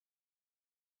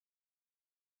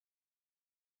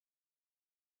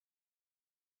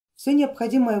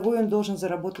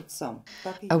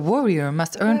A warrior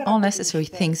must earn all necessary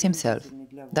things himself.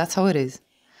 That's how it is.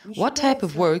 What type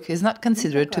of work is not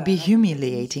considered to be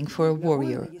humiliating for a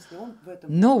warrior?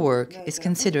 No work is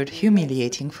considered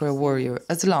humiliating for a warrior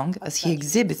as long as he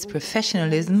exhibits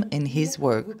professionalism in his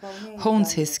work,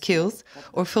 hones his skills,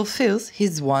 or fulfills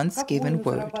his once given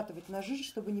word.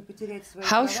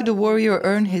 How should a warrior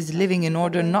earn his living in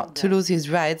order not to lose his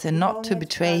rights and not to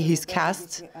betray his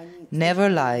caste? Never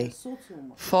lie.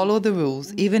 Follow the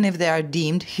rules, even if they are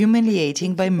deemed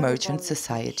humiliating by merchant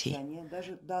society.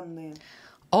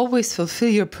 Always fulfill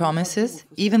your promises,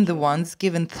 even the ones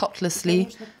given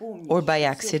thoughtlessly or by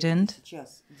accident.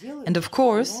 And of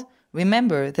course,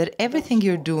 remember that everything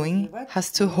you're doing has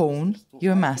to hone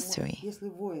your mastery.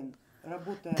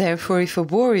 Therefore, if a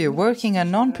warrior working a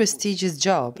non-prestigious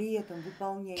job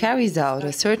carries out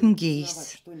a certain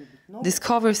geese,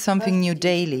 discovers something new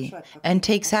daily, and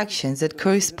takes actions that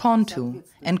correspond to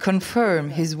and confirm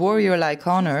his warrior-like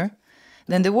honor,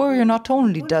 then the warrior not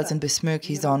only doesn't besmirk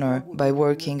his honor by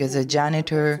working as a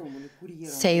janitor,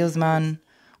 salesman,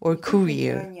 or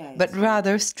courier, but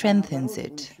rather strengthens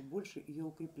it.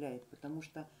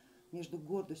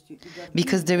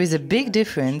 Because there is a big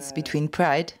difference between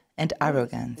pride and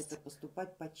arrogance.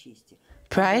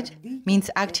 Pride means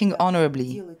acting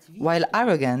honorably, while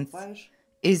arrogance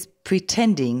is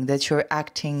pretending that you're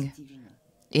acting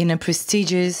in a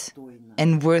prestigious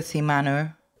and worthy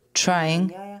manner,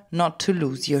 trying not to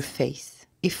lose your face,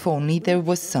 if only there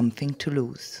was something to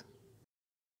lose.